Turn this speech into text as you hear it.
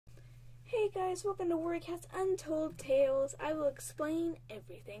guys, welcome to Warrior Cat's Untold Tales. I will explain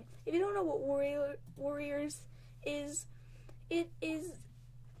everything. If you don't know what Warriors is, it is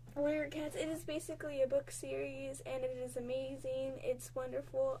Warrior Cats. It is basically a book series, and it is amazing. It's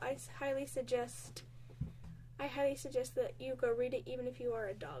wonderful. I highly suggest that you go read it, even if you are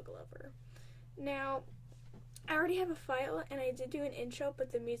a dog lover. Now, I already have a file, and I did do an intro,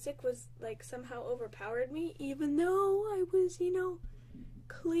 but the music was like somehow overpowered me, even though I was,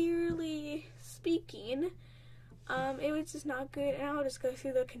 clearly speaking. It was just not good, and I'll just go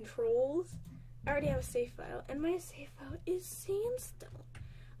through the controls. I already have a save file, and my save file is SandStone.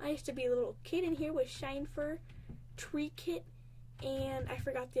 I used to be a little kid in here with Shine Fur, Tree Kit, and I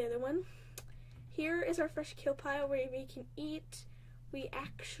forgot the other one. Here is our fresh kill pile where we can eat. We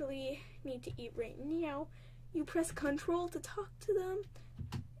actually need to eat right now. You press Control to talk to them,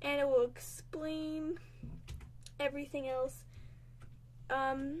 and it will explain everything else.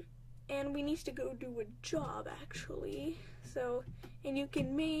 And we need to go do a job, actually. So, and you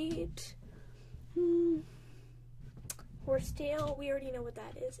can mate horsetail. We already know what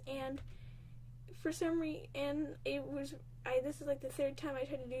that is. And for some reason, this is like the third time I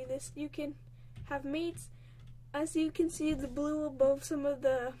tried to do this. You can have mates. As you can see, the blue above some of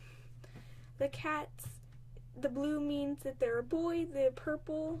the cats. The blue means that they're a boy. The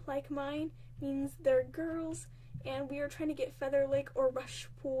purple, like mine, means they're girls. And we are trying to get Feather Lake or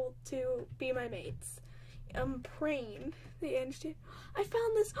Rushpool to be my mates. I'm praying they understand. I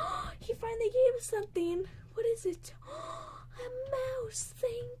found this. He finally gave us something. What is it? A mouse.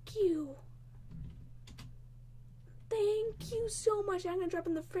 Thank you. Thank you so much. I'm going to drop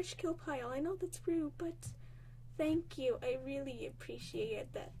in the fresh kill pile. I know that's rude, but thank you. I really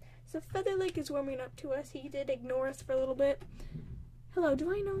appreciate that. So Feather Lake is warming up to us. He did ignore us for a little bit. Hello,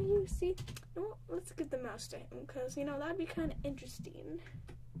 do I know you? See? Well, let's get the mouse to him, because, that'd be kind of interesting.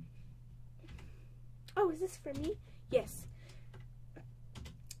 Oh, is this for me? Yes.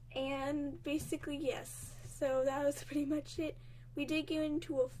 And basically, yes. So that was pretty much it. We did get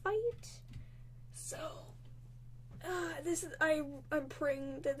into a fight. So, I'm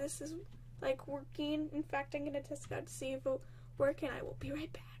praying that this is, working. In fact, I'm going to test it out to see if it'll work, and I will be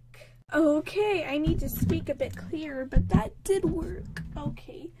right back. Okay, I need to speak a bit clearer, but that did work.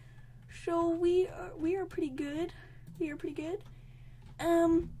 Okay, so we are pretty good. We are pretty good.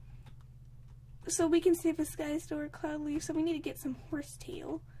 So we can save a sky store, cloud leaf. So we need to get some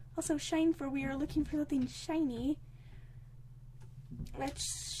horsetail. Also, Shine Fur. We are looking for something shiny.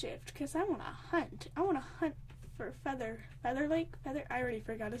 Let's shift, because I want to hunt. I want to hunt for Feather Lake. I already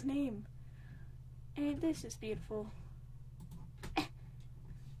forgot his name. And this is beautiful.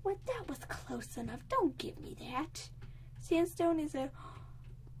 What? That was close enough. Don't give me that. SandStone is a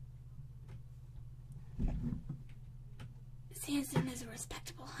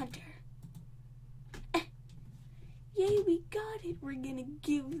respectable hunter. Yay, we got it. We're gonna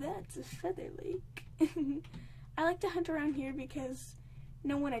give that to Feather Lake. I like to hunt around here because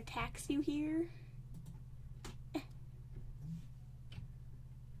no one attacks you here.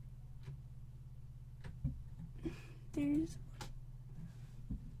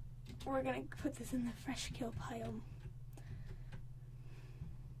 We're gonna put this in the fresh kill pile.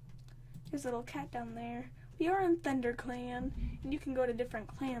 There's a little cat down there. We are in Thunder Clan, and you can go to different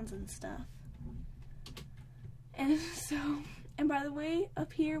clans and stuff. And by the way,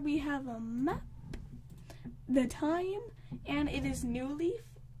 up here we have a map, the time, and it is New Leaf,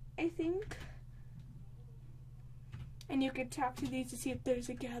 I think. And you could talk to these to see if there's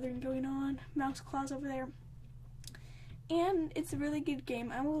a gathering going on. Mouse claws over there. And it's a really good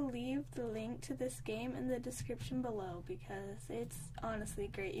game. I will leave the link to this game in the description below because it's honestly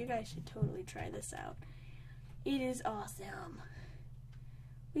great. You guys should totally try this out. It is awesome.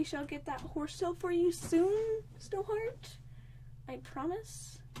 We shall get that horsetail for you soon, Snowheart. I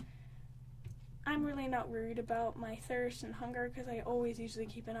promise. I'm really not worried about my thirst and hunger because I always usually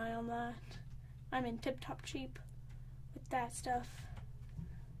keep an eye on that. I'm in tip-top shape with that stuff.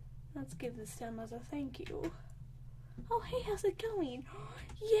 Let's give this to him as a thank you. Oh, hey, how's it going?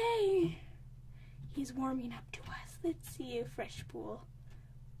 Yay! He's warming up to us. Let's see if Rushpool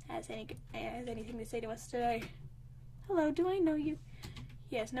has anything to say to us today. Hello, do I know you?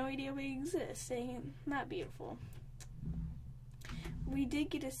 He has no idea we exist. Saying not beautiful. We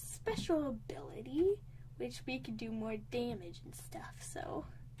did get a special ability, which we could do more damage and stuff, so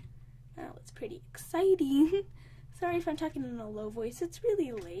that was pretty exciting. Sorry if I'm talking in a low voice. It's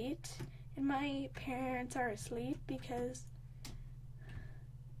really late. And my parents are asleep because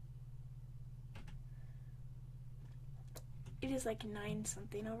it is like 9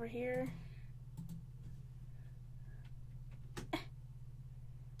 something over here.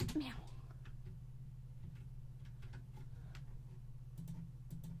 Meow.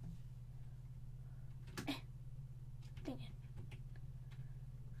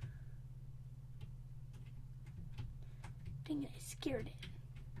 scared it.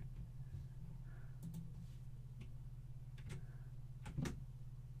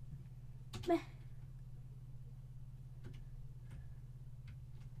 Meh.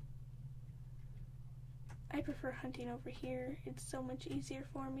 I prefer hunting over here. It's so much easier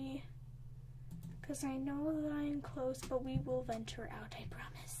for me. Because I know that I am close, but we will venture out, I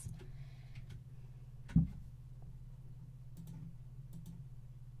promise.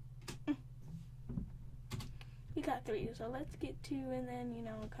 We got 3, so let's get 2 and then, you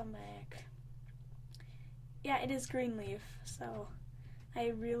know, come back. Yeah, it is Greenleaf, so I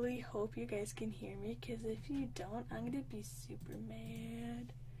really hope you guys can hear me, because if you don't, I'm going to be super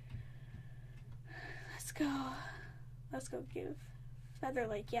mad. Let's go give Feather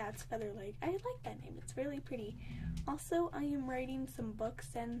Lake. Yeah, it's Feather Lake. I like that name. It's really pretty. Also, I am writing some books,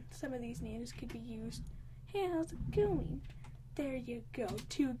 and some of these names could be used. Hey, how's it going? There you go.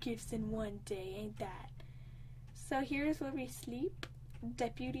 2 gifts in one day, ain't that? So here's where we sleep.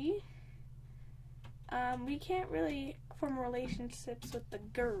 Deputy. We can't really form relationships with the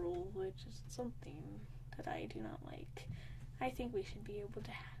girl, which is something that I do not like. I think we should be able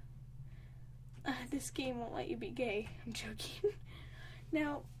to this game won't let you be gay. I'm joking.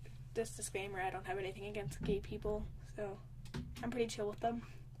 Now, this disclaimer, I don't have anything against gay people, so I'm pretty chill with them.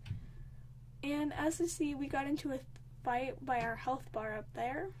 And as you see, we got into a fight by our health bar up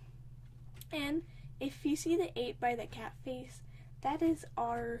there. And if you see the 8 by the cat face, that is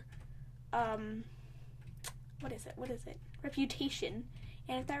our, what is it? Reputation.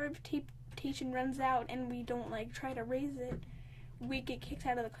 And if that reputation runs out and we don't, like, try to raise it, we get kicked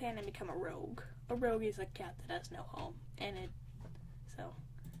out of the clan and become a rogue. A rogue is a cat that has no home. And so.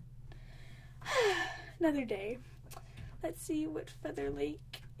 Another day. Let's see what Feather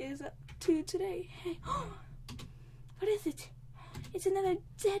Lake is up to today. Hey, what is it? It's another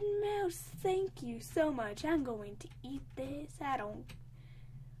dead mouse. Thank you so much. I'm going to eat this.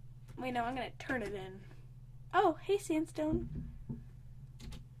 Wait, no, I'm going to turn it in. Oh, hey, SandStone.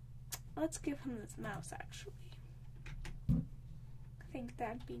 Let's give him this mouse, actually. I think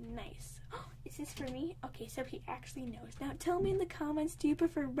that'd be nice. Oh, is this for me? Okay, so he actually knows. Now, tell me in the comments, do you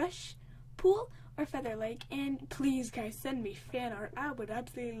prefer Rush Pool or Feather Lake? And please, guys, send me fan art. I would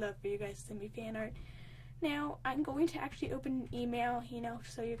absolutely love for you guys to send me fan art. Now, I'm going to actually open an email, you know,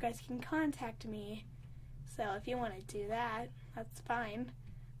 so you guys can contact me. So if you want to do that, that's fine.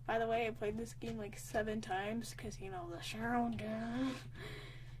 By the way, I played this game like 7 times because, you know, the Sharon gun.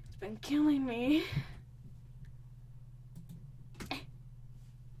 It's been killing me.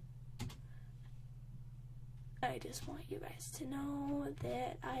 I just want you guys to know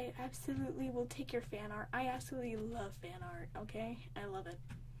that I absolutely will take your fan art. I absolutely love fan art, okay? I love it.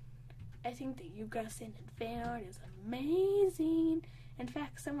 I think that you guys sending fan art is amazing. In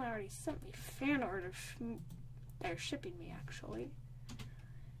fact, someone already sent me fan art they're shipping me, actually.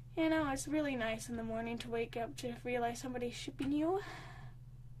 You know, it's really nice in the morning to wake up to realize somebody's shipping you.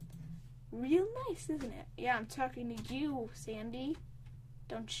 Real nice, isn't it? Yeah, I'm talking to you, Sandy.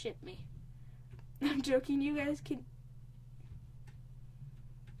 Don't ship me. I'm joking, you guys can...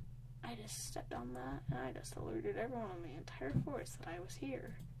 I just stepped on that, and I just alerted everyone in the entire forest that I was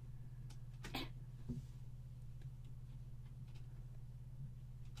here.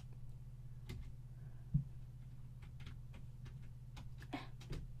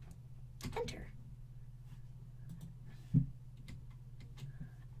 Enter.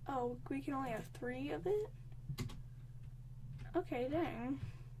 Oh, we can only have 3 of it? Okay, dang.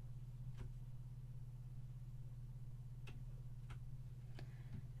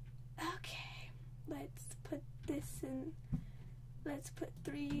 Okay, let's put this in. Let's put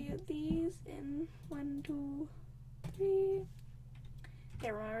 3 of these in. 1, 2, 3.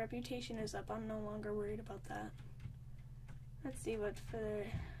 There, my reputation is up. I'm no longer worried about that. Let's see what Feather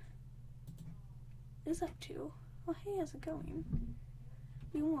is up to. Oh, hey, how's it going?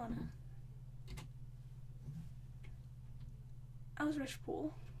 We wanna. How's Rush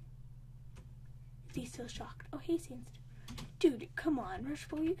Pool? Is he still shocked? Oh, hey, SandStone. Dude, come on, Rush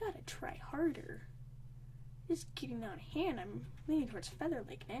Pool, you gotta try harder. It's getting out of hand. I'm leaning towards Feather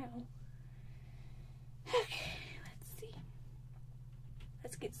Lake now. Okay, let's see.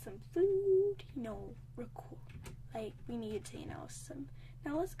 Let's get some food. You know, real cool. Like, we need to, you know, some.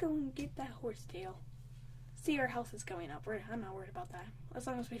 Now let's go and get that horsetail. See, our health is going up. I'm not worried about that. As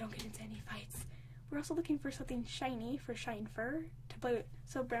long as we don't get into any fights. We're also looking for something shiny for Shine Fur to play with.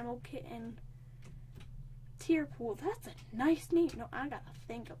 So Bramble Kit and Tear Pool. That's a nice name. No, I gotta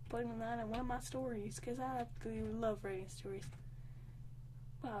think of putting that in one of my stories because I absolutely love writing stories.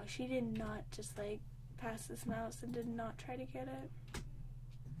 Wow, she did not just like pass this mouse and did not try to get it.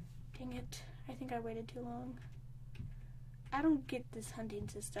 Dang it. I think I waited too long. I don't get this hunting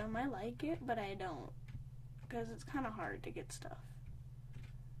system. I like it, but I don't. Because it's kind of hard to get stuff.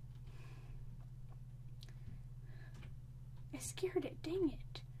 I scared it, dang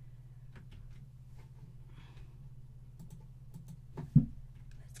it.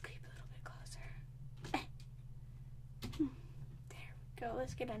 Let's creep a little bit closer. There we go.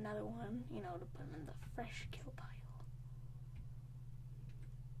 Let's get another one, you know, to put in the fresh kill pile.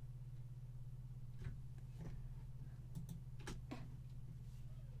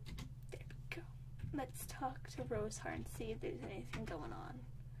 Let's talk to Roseheart and see if there's anything going on.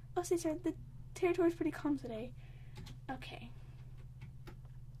 Oh, Caesar, the territory's pretty calm today. Okay.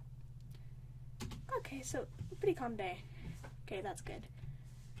 Okay, so, pretty calm day. Okay, that's good.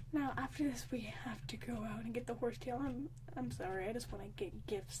 Now, after this, we have to go out and get the horsetail. I'm sorry, I just want to get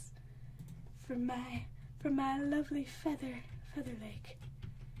gifts for my lovely Feather Lake.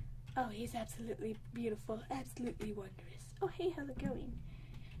 Oh, he's absolutely beautiful, absolutely wondrous. Oh, hey, how's it going?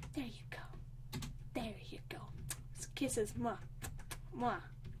 There you go. There you go. Kisses. Mwah. Mwah.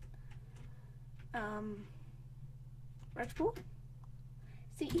 Rushpool?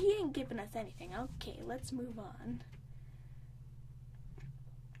 See, he ain't giving us anything. Okay, let's move on.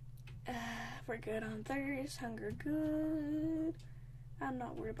 We're good on thirst. Hunger good. I'm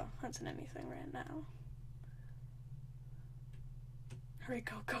not worried about hunting anything right now. Hurry,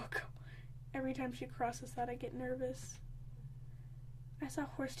 go, go, go. Every time she crosses that, I get nervous. I saw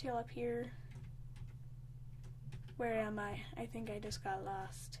horsetail up here. Where am I? I think I just got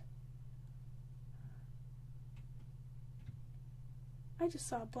lost. I just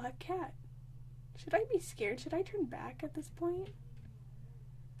saw a black cat. Should I be scared? Should I turn back at this point?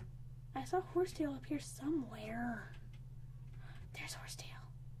 I saw horsetail up here somewhere. There's horsetail.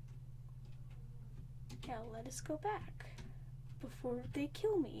 Yeah, let us go back before they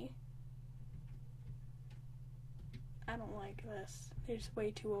kill me. I don't like this. It's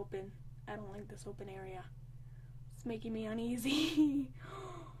way too open. I don't like this open area. It's making me uneasy.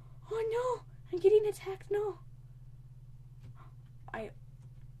 Oh no! I'm getting attacked. No.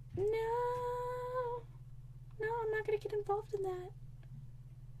 No, I'm not gonna get involved in that.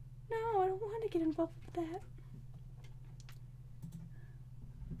 No, I don't want to get involved with that.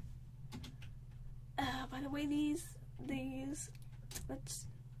 By the way, these, let's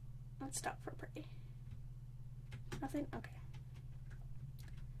stop for prey. Nothing? Okay.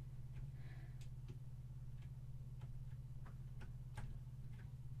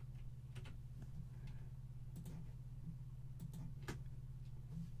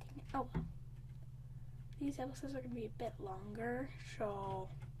 Oh well. These episodes are going to be a bit longer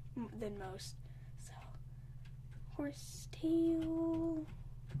than most. So, horsetail.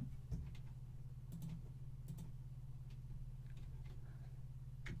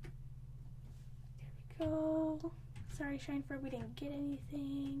 There we go. Sorry, Shineford, we didn't get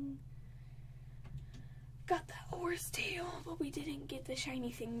anything. Got the horsetail, but we didn't get the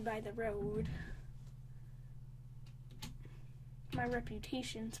shiny thing by the road. My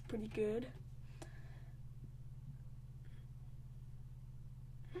reputation's pretty good.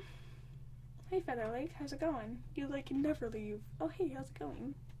 Hey Featherlake, how's it going? You never leave. Oh hey, how's it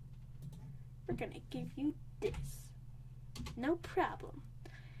going? We're gonna give you this. No problem.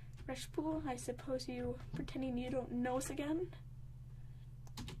 Rushpool, I suppose you pretending you don't know us again?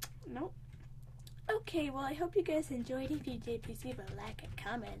 Nope. Okay, well I hope you guys enjoyed. If you did, please leave a like, a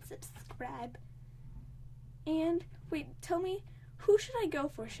comment, and subscribe. And wait, tell me, who should I go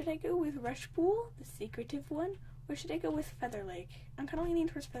for? Should I go with Rushpool, the secretive one, or should I go with Featherlake? I'm kind of leaning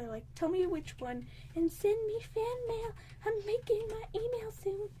towards Featherlake. Tell me which one, and send me fan mail. I'm making my email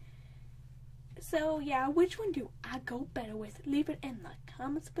soon. So yeah, which one do I go better with? Leave it in the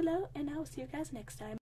comments below, and I'll see you guys next time.